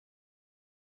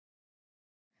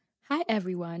Hi,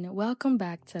 everyone. Welcome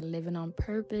back to Living on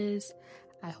Purpose.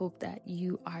 I hope that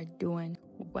you are doing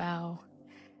well.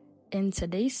 In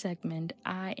today's segment,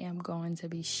 I am going to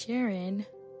be sharing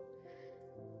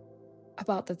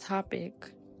about the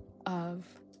topic of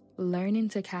learning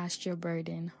to cast your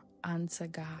burden onto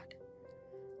God.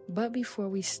 But before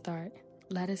we start,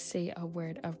 let us say a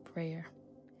word of prayer.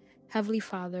 Heavenly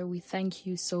Father, we thank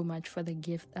you so much for the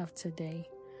gift of today.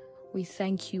 We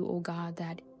thank you, O God,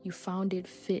 that you found it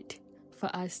fit for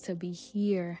us to be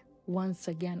here once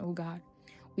again, O God.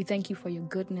 We thank you for your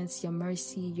goodness, your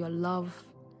mercy, your love,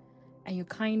 and your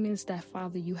kindness that,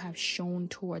 Father, you have shown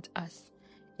towards us.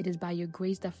 It is by your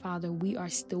grace that, Father, we are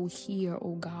still here,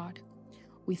 O God.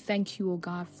 We thank you, O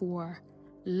God, for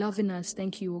loving us.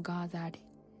 Thank you, O God, that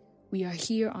we are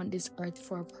here on this earth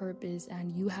for a purpose,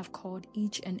 and you have called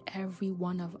each and every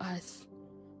one of us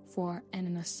for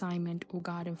an assignment, O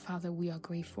God. And Father, we are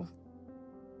grateful.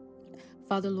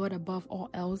 Father, Lord, above all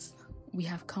else, we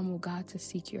have come, O God, to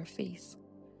seek your face.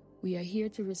 We are here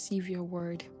to receive your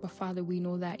word, but Father, we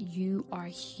know that you are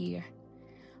here.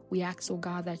 We ask, O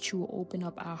God, that you will open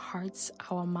up our hearts,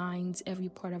 our minds, every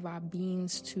part of our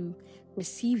beings to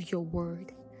receive your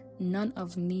word. None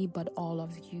of me, but all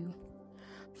of you.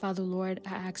 Father, Lord,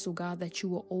 I ask, O God, that you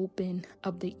will open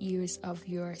up the ears of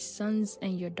your sons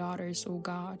and your daughters, O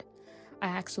God. I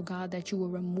ask, O God, that you will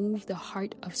remove the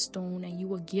heart of stone and you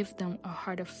will give them a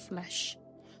heart of flesh.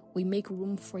 We make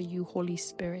room for you, Holy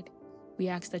Spirit. We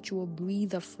ask that you will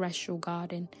breathe afresh, O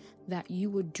God, and that you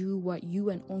will do what you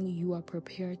and only you are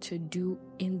prepared to do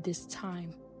in this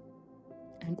time.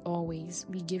 And always,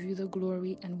 we give you the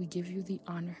glory and we give you the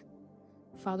honor.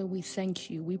 Father, we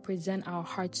thank you. We present our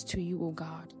hearts to you, O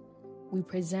God. We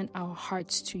present our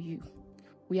hearts to you.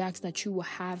 We ask that you will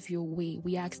have your way.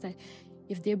 We ask that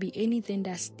if there be anything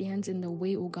that stands in the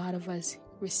way, O God, of us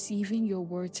receiving your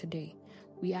word today,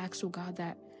 we ask, O God,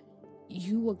 that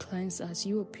you will cleanse us,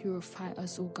 you will purify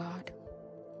us, O God.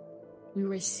 We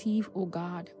receive, O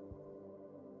God,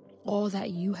 all that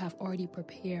you have already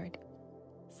prepared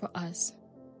for us.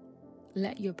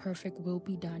 Let your perfect will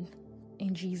be done.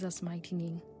 In Jesus' mighty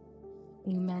name,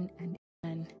 amen and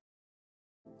amen.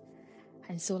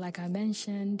 And so, like I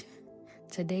mentioned,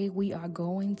 today we are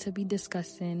going to be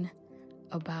discussing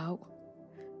about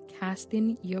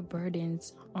casting your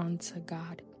burdens onto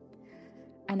God.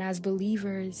 And as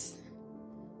believers,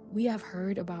 we have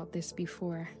heard about this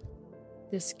before.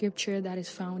 The scripture that is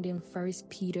found in 1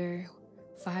 Peter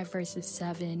 5 verses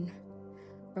 7,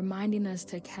 reminding us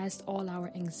to cast all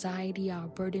our anxiety, our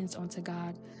burdens onto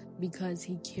God because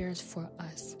he cares for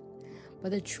us.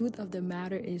 But the truth of the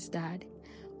matter is that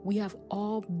we have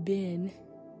all been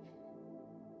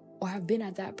or have been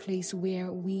at that place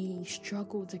where we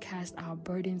struggle to cast our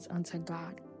burdens onto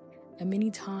God. And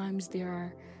many times there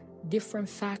are different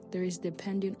factors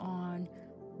depending on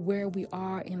where we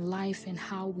are in life and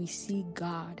how we see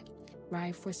God,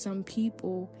 right? For some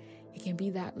people, it can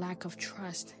be that lack of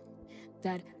trust,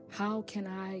 that how can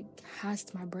I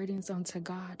cast my burdens onto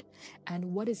God?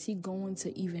 And what is he going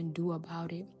to even do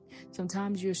about it?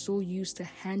 Sometimes you're so used to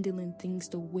handling things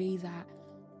the way that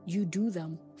you do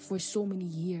them for so many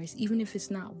years. Even if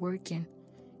it's not working,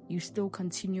 you still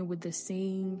continue with the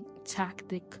same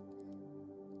tactic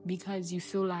because you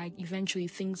feel like eventually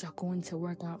things are going to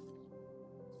work out.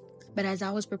 But as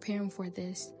I was preparing for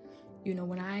this,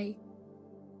 when I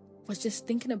was just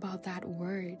thinking about that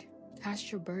word,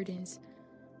 cast your burdens,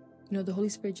 the Holy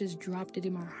Spirit just dropped it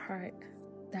in my heart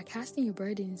that casting your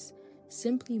burdens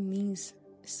simply means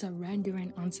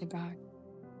surrendering unto God.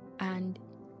 And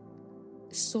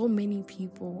so many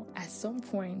people at some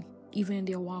point, even in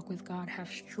their walk with God, have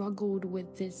struggled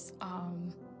with this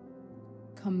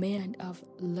command of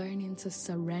learning to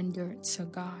surrender to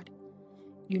God.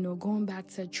 Going back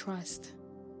to trust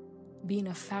being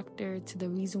a factor to the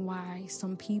reason why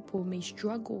some people may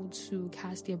struggle to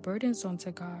cast their burdens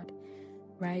onto God,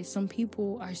 right? Some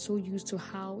people are so used to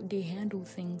how they handle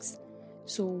things.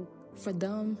 So for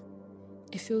them,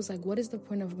 it feels like, what is the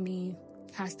point of me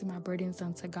casting my burdens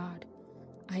onto God?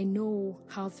 I know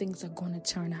how things are going to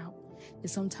turn out. And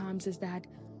sometimes it's that,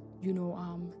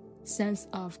 sense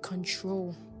of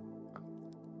control.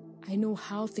 I know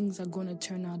how things are going to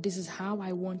turn out. This is how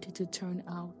I want it to turn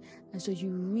out. And so you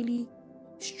really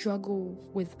struggle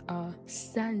with a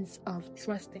sense of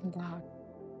trusting God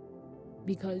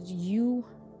because you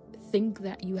think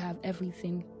that you have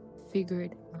everything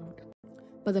figured out.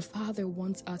 But the Father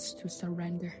wants us to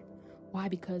surrender. Why?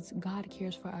 Because God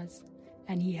cares for us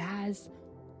and he has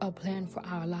a plan for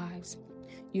our lives.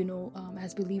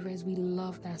 As believers, we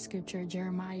love that scripture,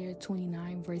 Jeremiah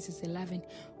 29 verses 11.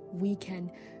 We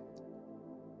can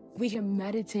we can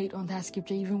meditate on that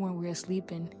scripture even when we're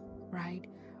sleeping, right?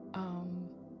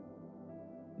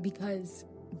 Because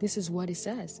this is what it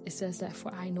says. It says that,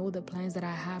 for I know the plans that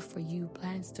I have for you,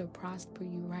 plans to prosper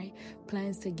you, right?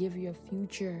 Plans to give you a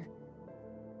future.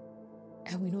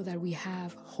 And we know that we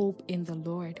have hope in the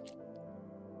Lord.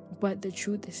 But the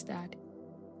truth is that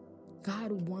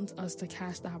God wants us to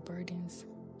cast our burdens.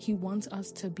 He wants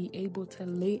us to be able to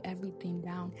lay everything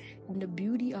down. And the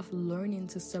beauty of learning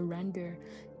to surrender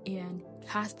and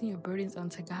casting your burdens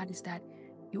unto God is that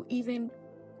you even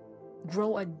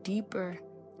grow a deeper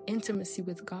intimacy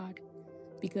with God,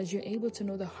 because you're able to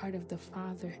know the heart of the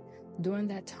Father during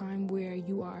that time where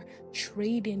you are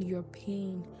trading your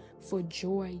pain for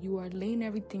joy. You are laying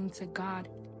everything to God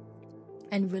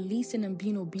and releasing and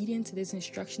being obedient to this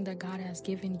instruction that God has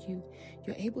given you.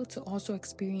 You're able to also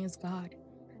experience God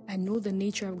and know the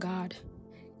nature of God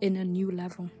in a new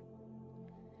level.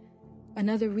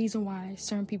 Another reason why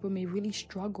certain people may really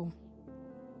struggle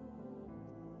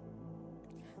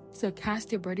to cast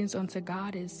their burdens onto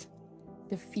God is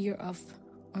the fear of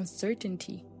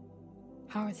uncertainty.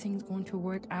 How are things going to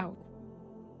work out?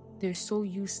 They're so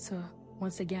used to,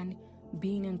 once again,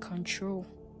 being in control,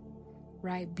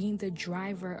 right? Being the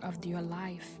driver of your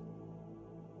life.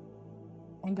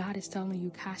 And God is telling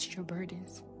you, cast your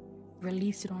burdens.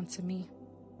 Release it onto me.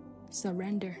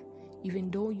 Surrender. Even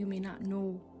though you may not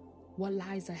know what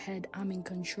lies ahead, I'm in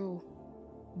control.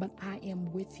 But I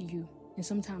am with you. And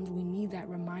sometimes we need that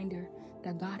reminder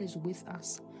that God is with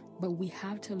us. But we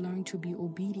have to learn to be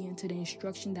obedient to the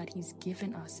instruction that He's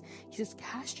given us. He says,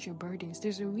 cast your burdens.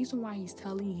 There's a reason why He's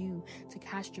telling you to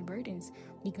cast your burdens,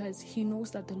 because He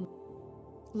knows that the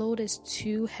load is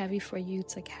too heavy for you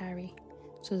to carry.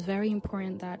 So it's very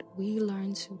important that we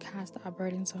learn to cast our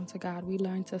burdens onto God. We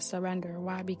learn to surrender.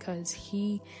 Why? Because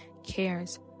He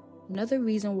cares. Another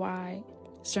reason why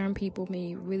certain people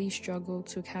may really struggle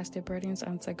to cast their burdens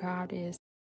onto God is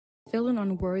feeling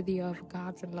unworthy of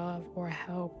God's love or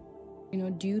help.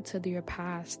 Due to their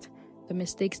past, the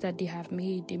mistakes that they have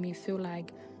made, they may feel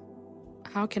like,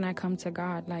 how can I come to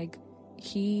God? Like,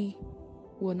 He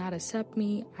will not accept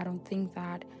me. I don't think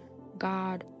that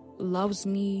God loves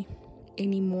me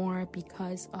anymore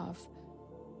because of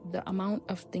the amount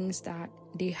of things that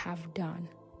they have done.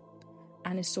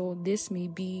 And so this may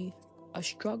be a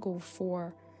struggle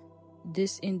for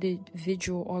this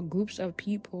individual or groups of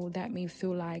people that may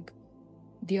feel like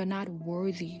they are not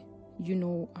worthy,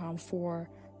 for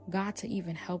God to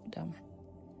even help them.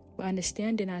 But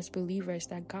understanding as believers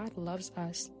that God loves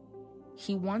us,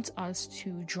 He wants us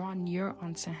to draw near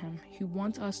unto Him. He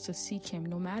wants us to seek Him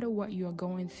no matter what you are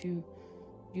going through.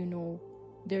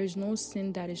 There is no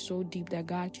sin that is so deep that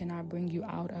God cannot bring you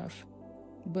out of.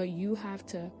 But you have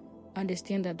to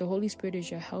understand that the Holy Spirit is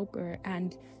your helper,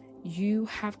 and you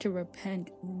have to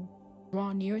repent,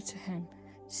 draw near to Him,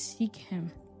 seek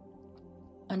Him.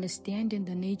 Understanding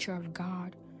the nature of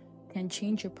God can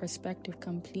change your perspective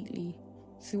completely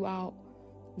throughout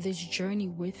this journey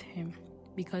with Him,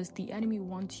 because the enemy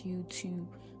wants you to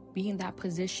be in that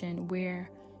position where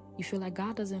you feel like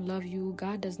God doesn't love you,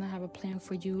 God does not have a plan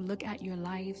for you. Look at your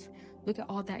life, look at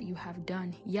all that you have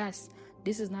done. Yes,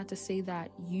 this is not to say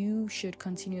that you should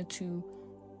continue to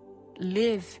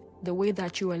live the way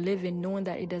that you are living, knowing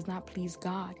that it does not please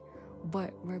God.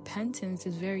 But repentance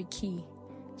is very key.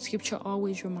 Scripture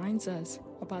always reminds us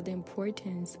about the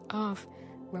importance of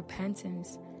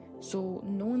repentance. So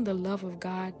knowing the love of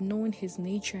God, knowing His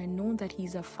nature, and knowing that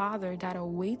He's a Father that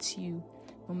awaits you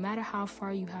no matter how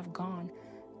far you have gone.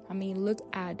 Look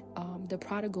at the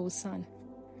prodigal son.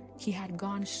 He had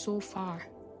gone so far,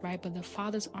 right? But the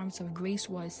Father's arms of grace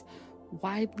was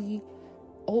widely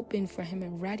open for him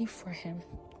and ready for him,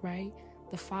 right?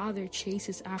 The Father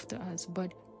chases after us,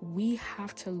 but we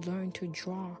have to learn to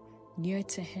draw near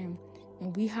to Him,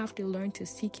 and we have to learn to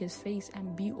seek His face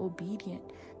and be obedient,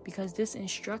 because this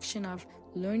instruction of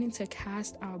learning to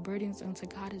cast our burdens unto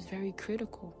God is very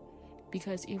critical.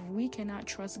 Because if we cannot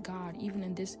trust God, even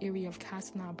in this area of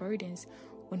casting our burdens,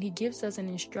 when He gives us an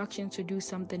instruction to do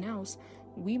something else,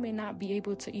 we may not be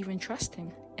able to even trust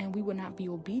Him, and we will not be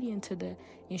obedient to the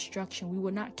instruction. We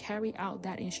will not carry out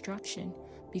that instruction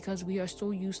because we are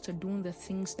so used to doing the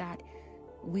things that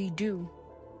we do.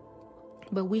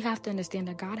 But we have to understand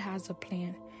that God has a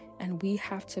plan, and we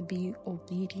have to be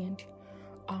obedient.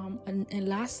 And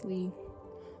lastly,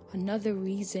 another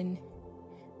reason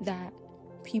that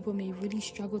people may really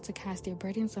struggle to cast their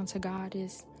burdens onto God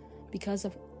is because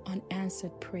of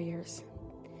unanswered prayers.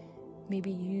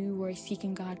 Maybe you were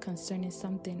seeking God concerning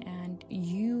something, and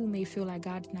you may feel like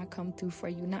God did not come through for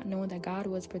you, not knowing that God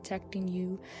was protecting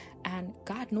you, and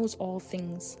God knows all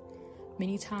things.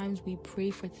 Many times we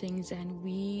pray for things and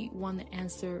we want the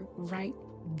answer right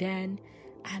then,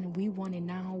 and we want it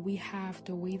now. We have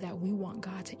the way that we want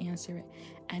God to answer it.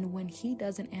 And when He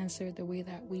doesn't answer the way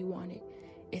that we want it,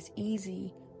 it's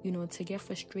easy, to get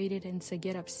frustrated and to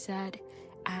get upset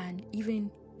and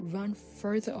even run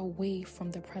further away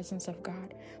from the presence of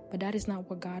God. But that is not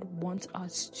what God wants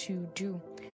us to do.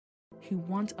 He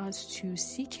wants us to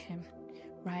seek Him,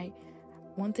 right?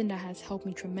 One thing that has helped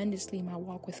me tremendously in my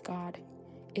walk with God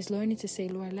is learning to say,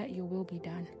 Lord, let your will be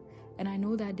done. And I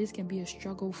know that this can be a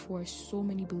struggle for so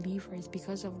many believers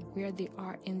because of where they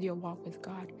are in their walk with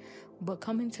God. But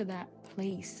coming to that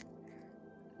place,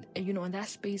 in that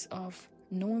space of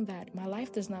knowing that my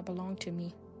life does not belong to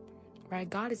me, right?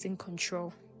 God is in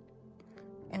control.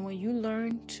 And when you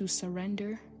learn to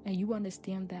surrender and you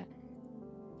understand that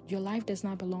your life does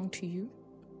not belong to you,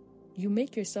 you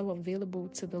make yourself available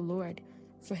to the Lord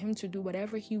for Him to do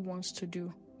whatever He wants to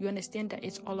do. You understand that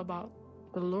it's all about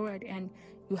the Lord, and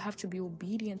you have to be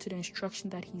obedient to the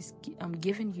instruction that He's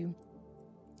given you.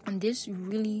 And this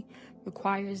really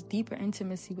requires deeper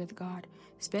intimacy with God,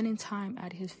 spending time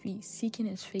at His feet, seeking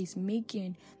His face,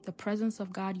 making the presence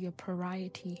of God your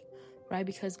priority, right?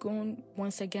 Because going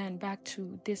once again back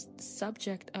to this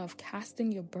subject of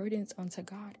casting your burdens onto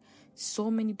God,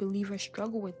 so many believers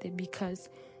struggle with it because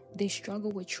they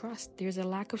struggle with trust. There's a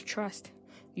lack of trust,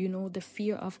 the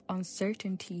fear of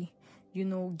uncertainty,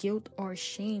 guilt or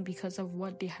shame because of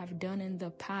what they have done in the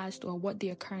past or what they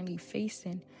are currently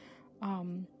facing.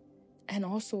 And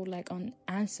also like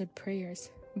unanswered prayers.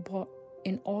 But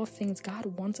in all things, God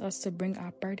wants us to bring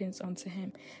our burdens unto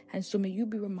Him. And so may you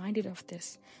be reminded of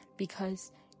this,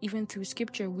 because even through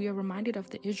scripture, we are reminded of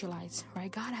the Israelites, right?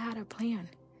 God had a plan.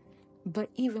 But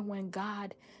even when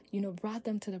God, brought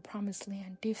them to the promised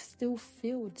land, they still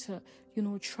failed to,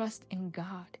 trust in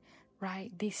God,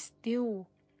 right? They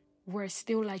were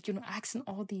asking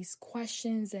all these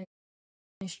questions and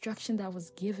instruction that was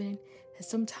given. And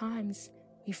sometimes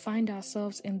we find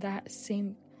ourselves in that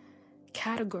same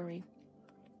category.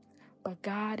 But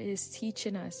God is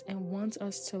teaching us and wants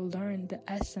us to learn the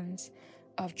essence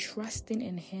of trusting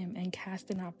in Him and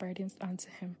casting our burdens onto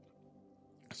Him.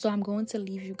 So I'm going to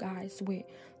leave you guys with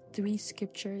 3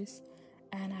 scriptures,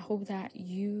 and I hope that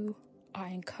you are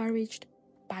encouraged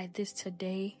by this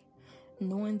today,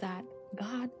 knowing that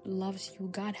God loves you.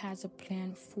 God has a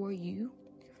plan for you,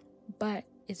 but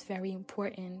it's very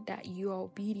important that you are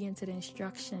obedient to the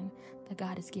instruction that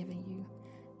God has given you.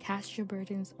 Cast your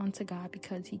burdens onto God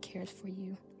because He cares for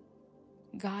you.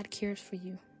 God cares for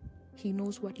you. He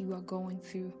knows what you are going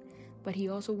through, but He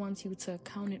also wants you to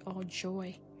count it all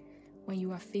joy when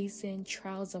you are facing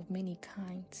trials of many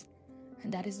kinds.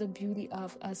 And that is the beauty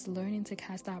of us learning to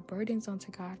cast our burdens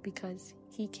onto God, because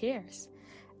He cares.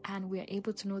 And we are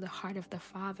able to know the heart of the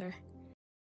Father.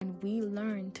 And we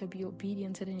learn to be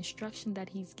obedient to the instruction that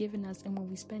He's given us, and when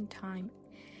we spend time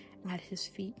at His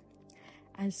feet.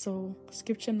 And so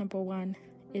scripture number 1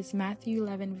 is Matthew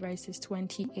 11 verses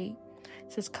 28.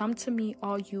 It says, "Come to me,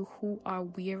 all you who are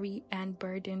weary and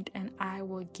burdened, and I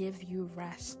will give you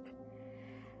rest."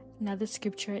 Another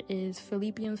scripture is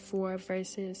Philippians 4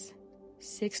 verses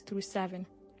 6 through 7.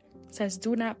 It says,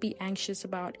 "Do not be anxious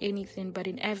about anything, but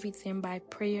in everything by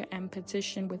prayer and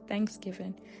petition with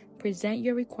thanksgiving, present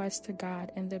your requests to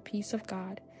God, and the peace of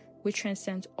God, which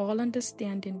transcends all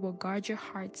understanding, will guard your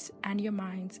hearts and your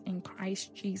minds in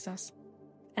Christ Jesus."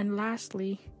 And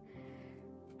lastly,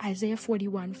 Isaiah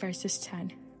 41 verses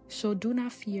 10. "So do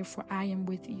not fear, for I am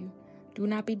with you. Do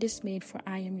not be dismayed, for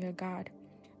I am your God.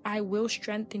 I will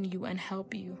strengthen you and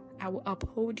help you. I will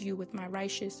uphold you with my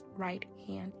righteous right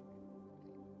hand."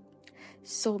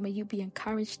 So may you be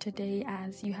encouraged today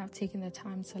as you have taken the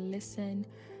time to listen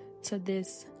to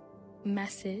this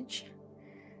message.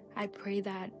 I pray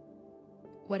that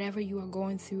whatever you are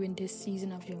going through in this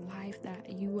season of your life,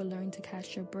 that you will learn to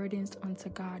cast your burdens onto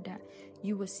God, that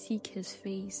you will seek His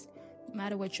face. No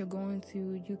matter what you're going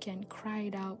through, you can cry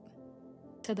it out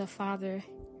to the Father.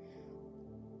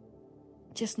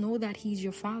 Just know that He's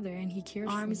your Father and He cares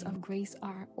for you. Arms of grace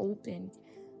are open.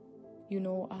 You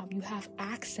have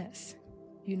access,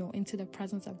 into the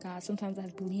presence of God. Sometimes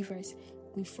as believers,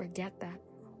 we forget that,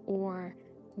 or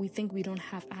we think we don't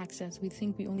have access. We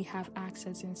think we only have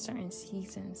access in certain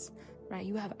seasons, right?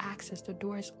 You have access. The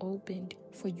door is opened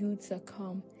for you to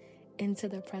come into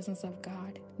the presence of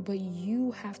God, but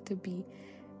you have to be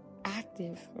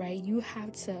active, right? You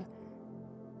have to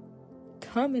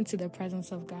come into the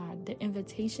presence of God. The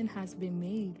invitation has been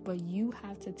made, but you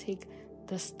have to take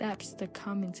the steps to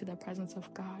come into the presence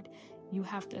of God. You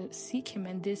have to seek Him,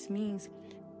 and this means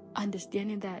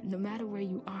understanding that no matter where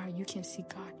you are, you can seek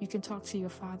God. You can talk to your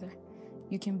Father.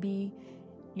 You can be,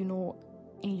 in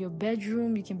your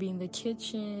bedroom, you can be in the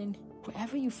kitchen,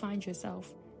 wherever you find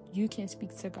yourself, you can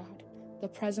speak to God. The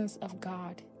presence of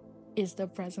God is the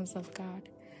presence of God.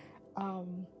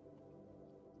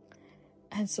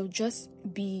 And so just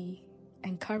be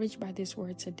encouraged by this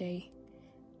word today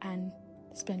and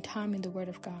spend time in the Word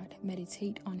of God.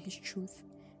 Meditate on His truth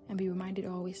and be reminded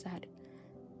always that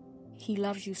He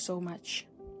loves you so much.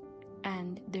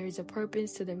 And there is a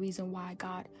purpose to the reason why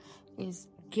God is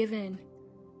giving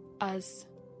us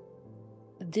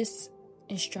this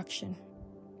instruction.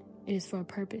 It is for a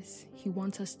purpose. He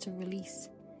wants us to release.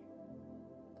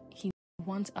 He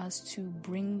wants us to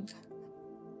bring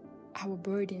our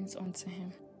burdens onto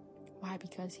Him. Why?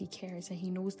 Because He cares and He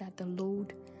knows that the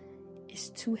load is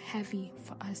too heavy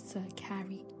for us to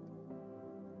carry.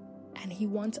 And He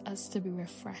wants us to be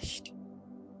refreshed.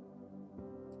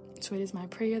 So it is my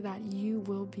prayer that you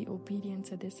will be obedient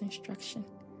to this instruction.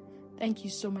 Thank you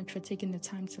so much for taking the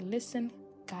time to listen.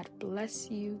 God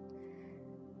bless you.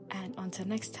 And until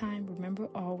next time, remember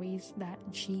always that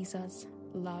Jesus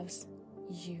loves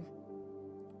you.